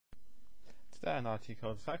Today on IT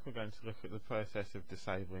Cul-de-sac we're going to look at the process of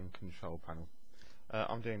disabling Control Panel.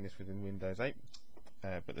 I'm doing this within Windows 8,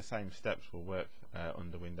 but the same steps will work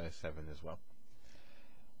under Windows 7 as well.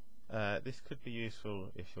 This could be useful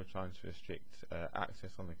if you're trying to restrict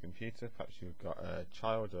access on the computer. Perhaps you've got a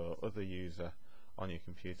child or other user on your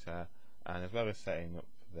computer, and as well as setting up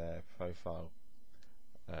their profile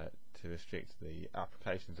to restrict the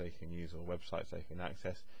applications they can use or websites they can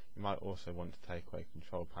access, you might also want to take away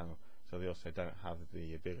Control Panel so they also don't have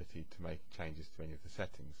the ability to make changes to any of the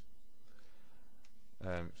settings.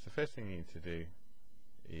 So the first thing you need to do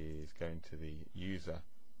is go into the user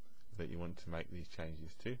that you want to make these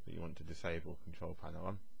changes to, that you want to disable Control Panel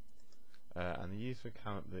on, and the user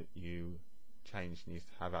account that you change needs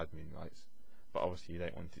to have admin rights, but obviously you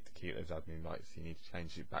don't want it to keep those admin rights, so you need to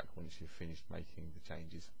change it back once you've finished making the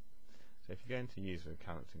changes. So if you go into user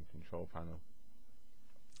accounts in Control Panel,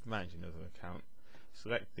 manage another account,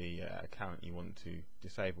 select the account you want to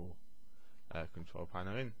disable Control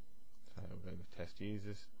Panel in. So we'll go with test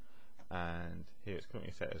users, and here it's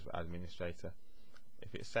currently set as administrator.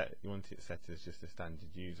 If it's set, you want it set as just a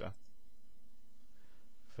standard user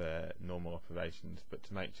for normal operations, but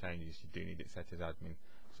to make changes you do need it set as admin.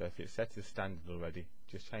 So if it's set as standard already,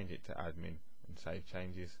 just change it to admin and save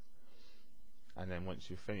changes, and then once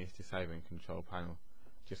you've finished disabling Control Panel,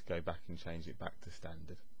 just go back and change it back to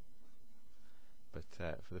standard. But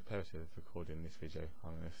for the purpose of recording this video,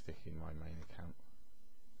 I'm going to stick in my main account.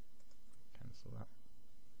 Cancel that.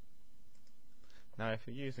 Now if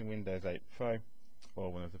you're using Windows 8 Pro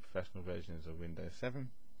or one of the professional versions of Windows 7,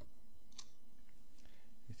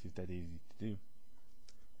 this is dead easy to do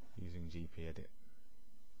using gpedit.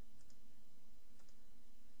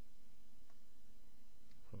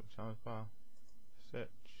 Pull the channels bar, search,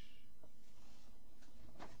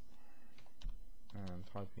 and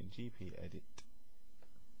type in gpedit.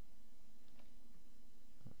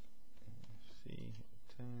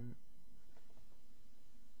 C10,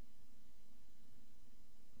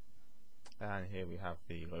 and here we have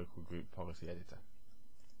the local group policy editor.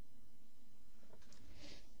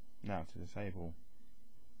 Now to disable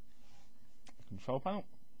Control Panel,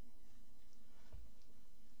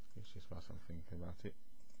 it's just while I'm thinking about it,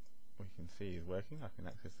 we can see is working. I can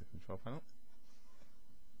access the Control Panel.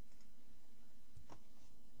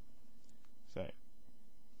 So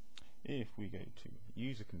if we go to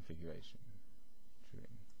user configuration,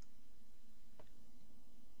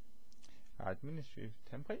 administrative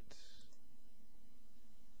templates,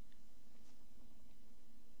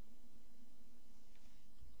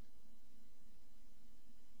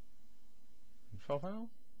 Control Panel,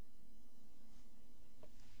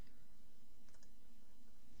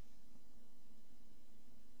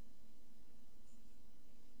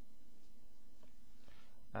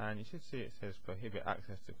 and you should see it says prohibit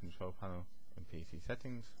access to Control Panel in PC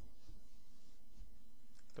settings.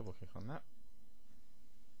 Double click on that.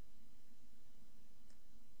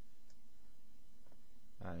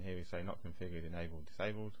 And here we say not configured, enabled,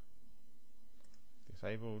 disabled,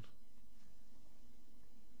 disabled,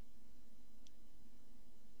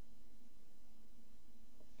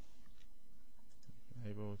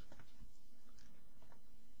 enabled.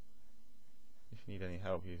 If you need any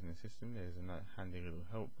help using the system, there's a handy little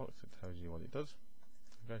help box that tells you what it does.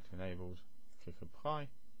 Go to enabled, click apply,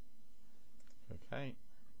 OK,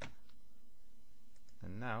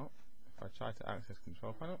 and now if I try to access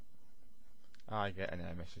Control Panel, I get an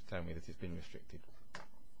error message telling me that it's been restricted.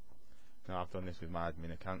 Now I've done this with my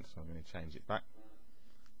admin account, so I'm going to change it back.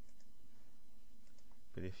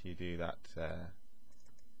 But if you do that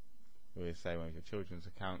with, say, one of your children's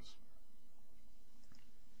accounts,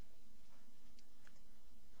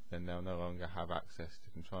 then they'll no longer have access to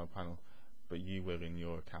Control Panel, but you will in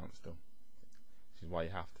your account still. Which is why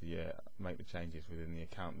you have to make the changes within the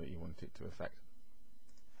account that you want it to affect.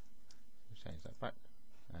 So change that back.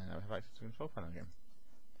 And now we have access to Control Panel again.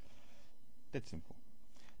 Dead simple.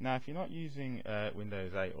 Now if you're not using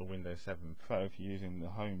Windows 8 or Windows 7 Pro, if you're using the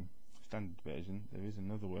home standard version, there is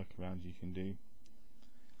another workaround you can do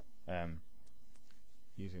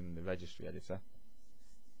using the Registry editor.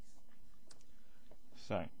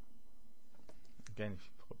 So again, if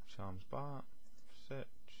you pull up Charms bar, search.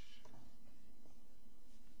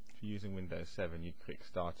 If you're using Windows 7, you click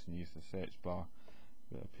Start and use the search bar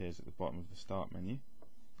that appears at the bottom of the Start menu.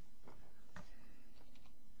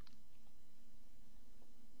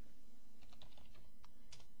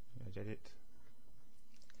 Edit,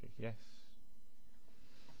 click yes.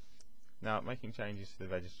 Now making changes to the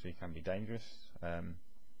registry can be dangerous.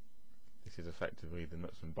 This is effectively the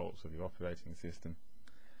nuts and bolts of your operating system,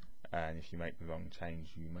 and if you make the wrong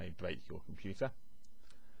change you may break your computer.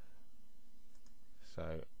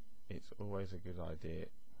 So it's always a good idea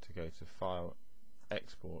to go to File,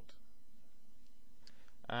 Export,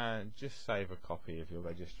 and just save a copy of your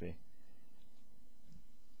registry.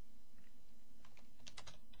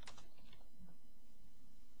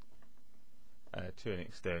 To an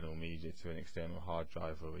external media, to an external hard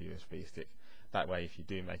drive or a USB stick. That way, if you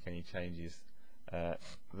do make any changes that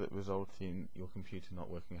result in your computer not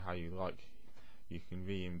working how you like, you can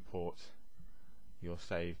re-import your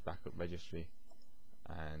saved backup registry,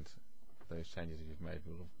 and those changes that you've made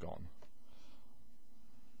will have gone.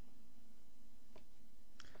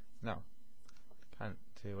 Now,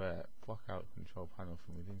 to block out the control panel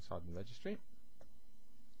from within inside the registry,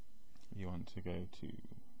 you want to go to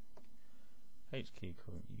H key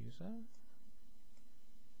current user,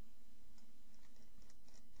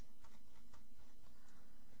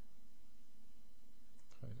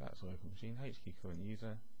 close that as a local machine, H key current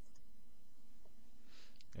user,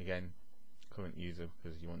 again current user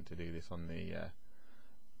because you want to do this on the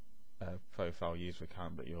profile user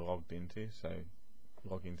account that you're logged into, so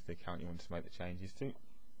log into the account you want to make the changes to.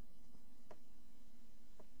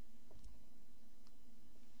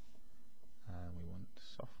 And we want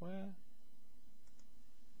software.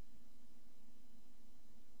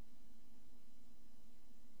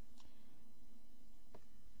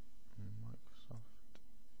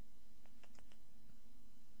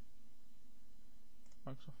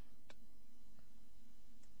 Microsoft.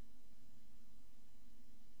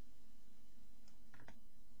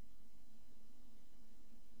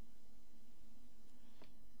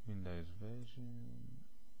 Windows version.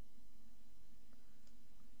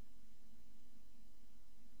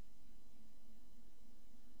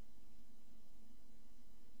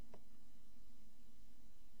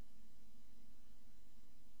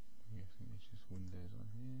 I'm guessing it's just Windows on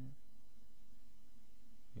here.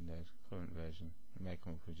 Windows current version. It may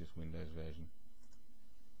come up with just Windows version.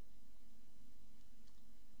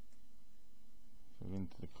 So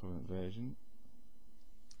into the current version.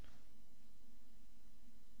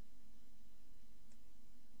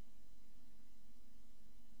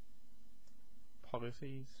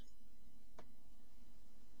 Policies.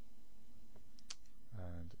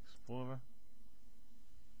 And Explorer.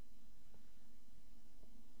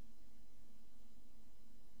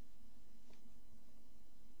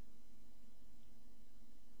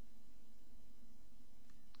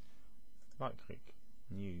 Right click,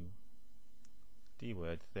 new,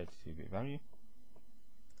 dword 32-bit value.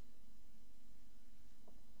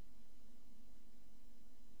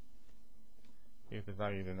 Give the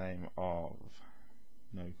value the name of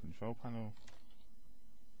no control panel.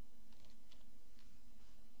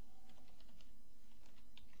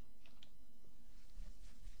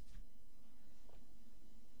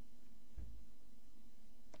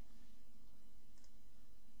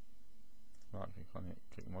 Right click on it,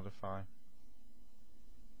 click modify.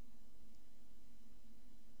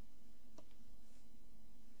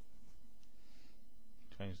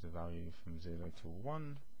 Change the value from 0 to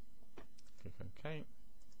 1. Click OK.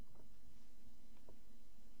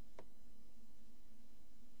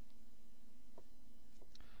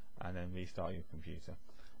 And then restart your computer.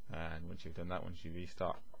 And once you've done that, once you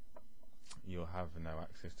restart, you'll have no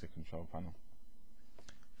access to control panel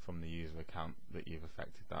from the user account that you've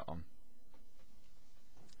affected that on.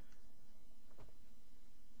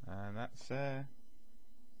 And that's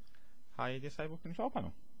how you disable control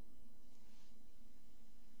panel.